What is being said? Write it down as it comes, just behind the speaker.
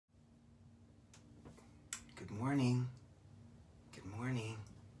morning. Good morning.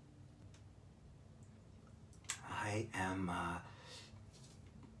 I am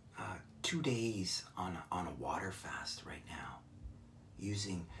 2 days on a water fast right now,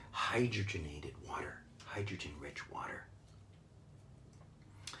 using hydrogenated water, hydrogen-rich water.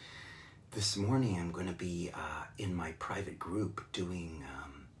 This morning I'm going to be in my private group doing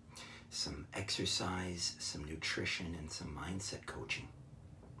some exercise, some nutrition, and some mindset coaching.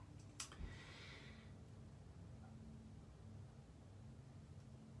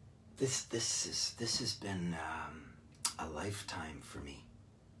 This has been a lifetime for me.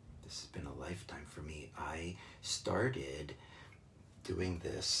 This has been a lifetime for me. I started doing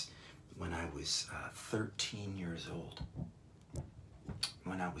this when I was 13 years old.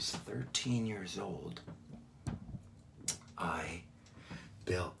 When I was 13 years old, I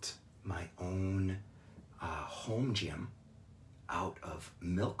built my own home gym out of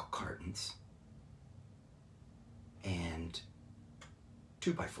milk cartons and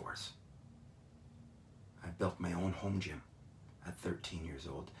 2x4s. I built my own home gym at 13 years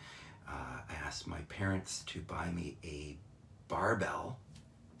old. I asked my parents to buy me a barbell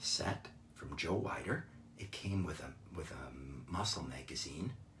set from Joe Weider. It came with a muscle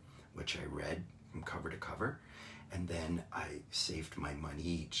magazine, which I read from cover to cover, and then I saved my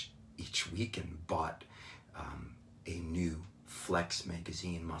money each week and bought a new Flex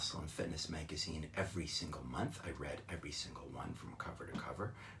magazine, Muscle and Fitness magazine, every single month. I read every single one from cover to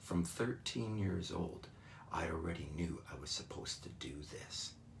cover. From 13 years old, I already knew I was supposed to do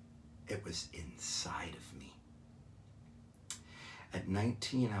this. It was inside of me. At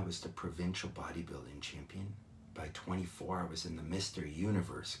 19, I was the provincial bodybuilding champion. By 24, I was in the Mr.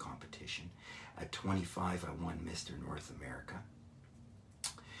 Universe competition. At 25, I won Mr. North America.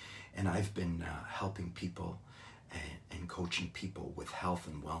 And I've been helping people and coaching people with health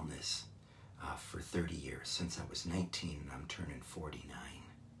and wellness for 30 years, since I was 19 and I'm turning 49.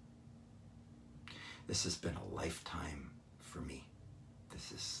 This has been a lifetime for me.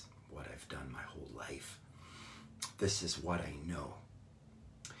 This is what I've done my whole life. This is what I know.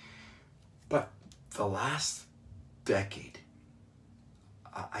 But the last decade,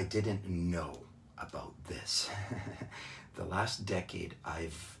 I didn't know about this. The last decade,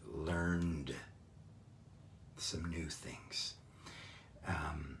 I've learned some new things.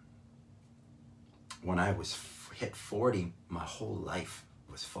 When I was hit 40, my whole life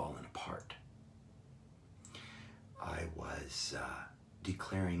was falling apart. I was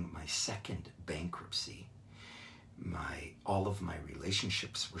declaring my second bankruptcy. All of my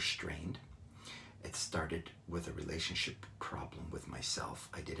relationships were strained. It started with a relationship problem with myself.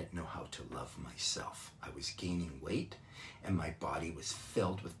 I didn't know how to love myself. I was gaining weight and my body was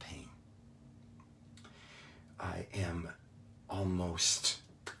filled with pain. I am almost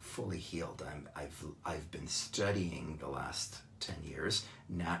fully healed. I've been studying the last 10 years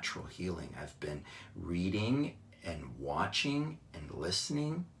natural healing. I've been reading and watching and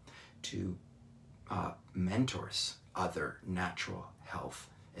listening to mentors, other natural health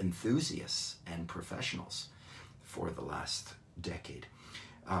enthusiasts and professionals for the last decade,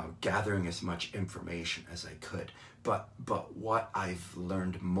 gathering as much information as I could. But what I've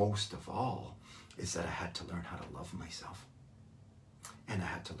learned most of all is that I had to learn how to love myself. And I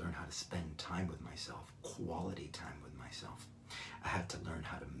had to learn how to spend time with myself, quality time with myself. I had to learn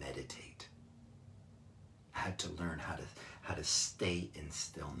how to meditate. I had to learn how to stay in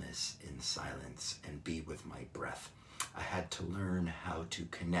stillness, in silence, and be with my breath. I had to learn how to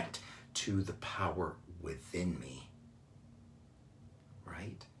connect to the power within me,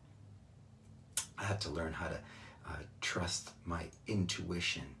 right? I had to learn how to trust my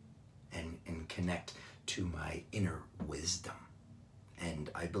intuition and connect to my inner wisdom. And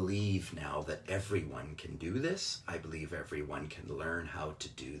I believe now that everyone can do this. I believe everyone can learn how to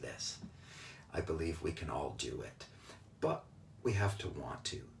do this. I believe we can all do it. But we have to want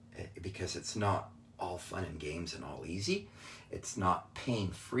to, because it's not all fun and games and all easy. It's not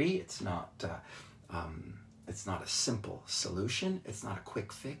pain-free. It's not a simple solution. It's not a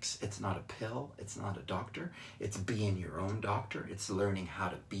quick fix. It's not a pill. It's not a doctor. It's being your own doctor. It's learning how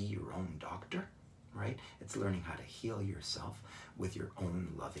to be your own doctor, right? It's learning how to heal yourself with your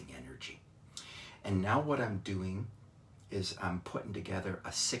own loving energy. And now what I'm doing is I'm putting together a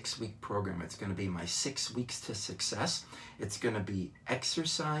 6-week program. It's going to be my 6 weeks to success. It's going to be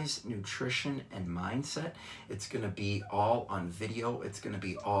exercise, nutrition, and mindset. It's going to be all on video. It's going to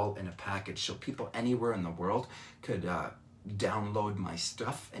be all in a package. So people anywhere in the world could download my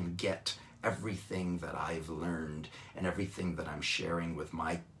stuff and get everything that I've learned and everything that I'm sharing with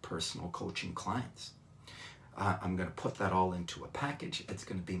my personal coaching clients. I'm going to put that all into a package. It's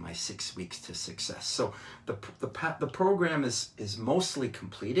going to be my 6 weeks to success. So the program is mostly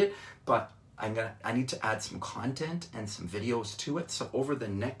completed, but I need to add some content and some videos to it. So over the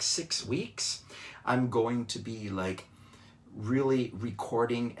next 6 weeks, I'm going to be like really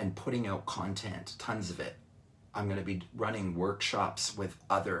recording and putting out content, tons of it. I'm going to be running workshops with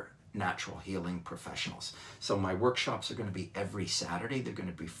other natural healing professionals. So my workshops are going to be every Saturday. They're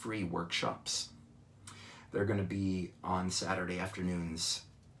going to be free workshops. They're going to be on Saturday afternoons,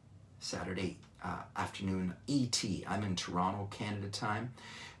 afternoon ET. I'm in Toronto, Canada time.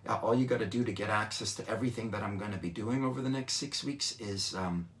 All you got to do to get access to everything that I'm going to be doing over the next 6 weeks is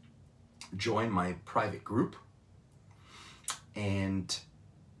join my private group and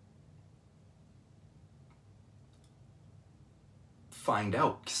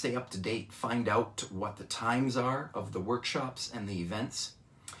stay up to date, find out what the times are of the workshops and the events.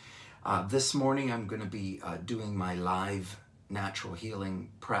 This morning I'm going to be doing my live natural healing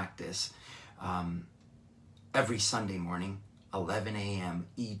practice every Sunday morning, 11 a.m.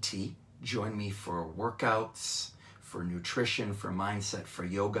 ET. Join me for workouts, for nutrition, for mindset, for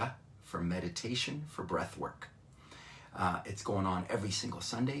yoga, for meditation, for breath work. It's going on every single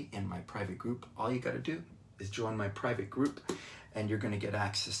Sunday in my private group. All you got to do is join my private group, and you're going to get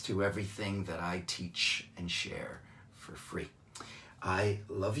access to everything that I teach and share for free. I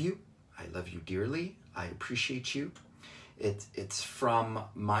love you. I love you dearly. I appreciate you. It's from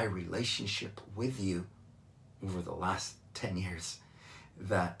my relationship with you over the last 10 years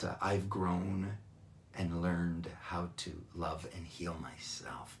that I've grown and learned how to love and heal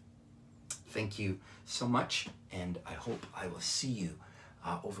myself. Thank you so much, and I hope I will see you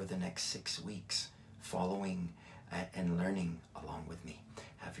over the next 6 weeks, following and learning along with me.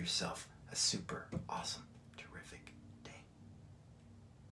 Have yourself a super awesome